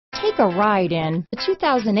Take a ride in the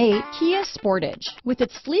 2008 Kia Sportage. With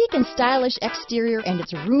its sleek and stylish exterior and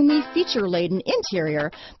its roomy, feature-laden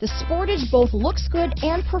interior, the Sportage both looks good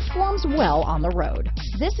and performs well on the road.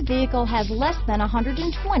 This vehicle has less than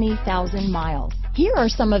 120,000 miles. Here are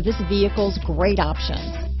some of this vehicle's great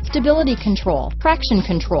options: stability control, traction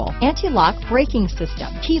control, anti-lock braking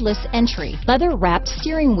system, keyless entry, leather-wrapped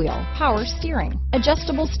steering wheel, power steering,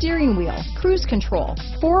 adjustable steering wheel, cruise control,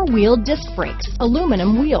 four-wheel disc brakes,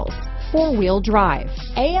 aluminum wheels, four-wheel drive,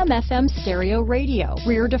 AM/FM stereo radio,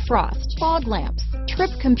 rear defrost, fog lamps, trip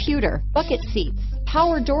computer, bucket seats,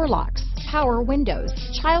 power door locks, power windows,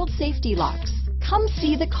 child safety locks. Come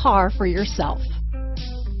see the car for yourself.